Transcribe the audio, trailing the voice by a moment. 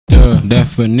the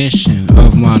definition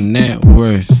of my net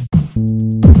worth.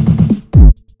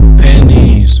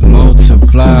 Pennies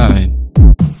multiplied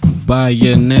by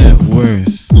your net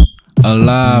worth.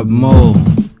 Alive Mo,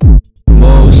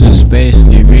 Moses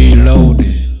basically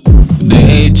reloaded.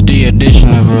 The HD edition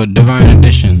of a divine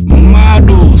edition.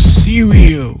 Model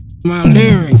cereal. My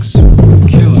lyrics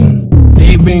killing.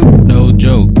 They been no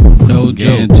joke, no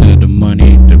joke. Into the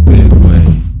money the big way.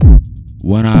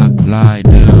 When I lie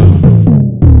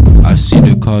down, I see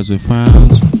the cause of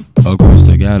frowns across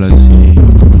the galaxy.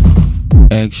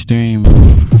 Extremely.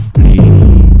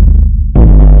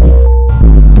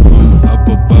 From up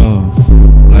above,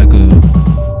 like a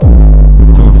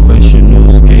professional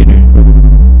skater.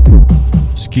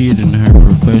 Skiing her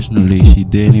professionally, she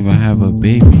didn't even have a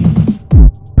baby.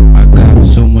 I got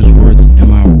so much words in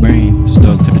my brain,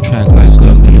 stuck to the track like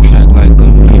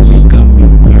gum, gummy,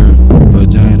 her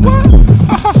vagina.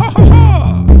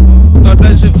 Thought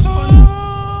that shit was funny.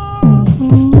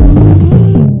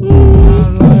 I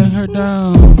lie her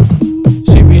down.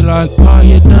 She be like, "Are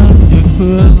you done?" It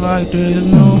feels like there's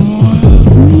no more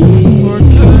for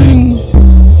killing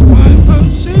my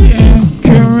pussy and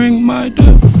curing my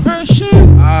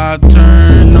depression. I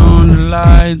turn on the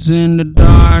lights in the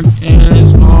dark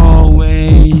as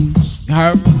always.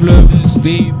 Hieroglyphics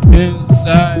deep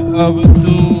inside of a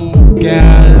tomb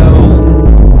gallows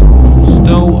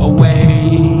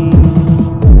stowaway.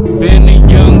 Been a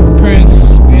young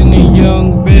prince, been a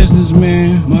young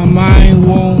businessman. My mind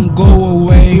won't go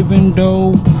away even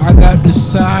though I got the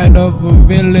side of a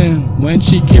villain. When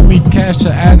she give me cash,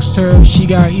 I asked her if she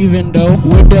got even though.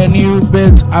 With that new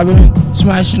bits, I've been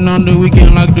smashing on the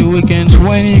weekend like the weekend.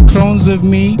 20 clones of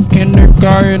me,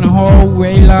 kindergarten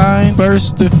hallway line.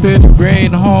 1st to 5th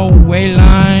grade hallway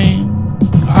line.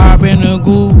 I've been a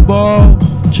goofball,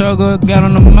 chugger got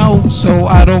on the mouth, so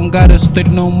I don't gotta stick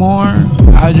no more.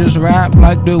 I just rap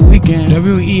like the weekend.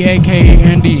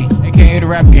 WEAKND, aka the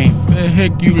rap game.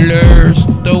 Vehicular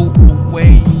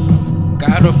stowaway.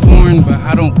 Got a foreign, but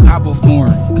I don't cop a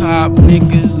foreign. Cop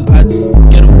niggas, I just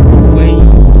get away.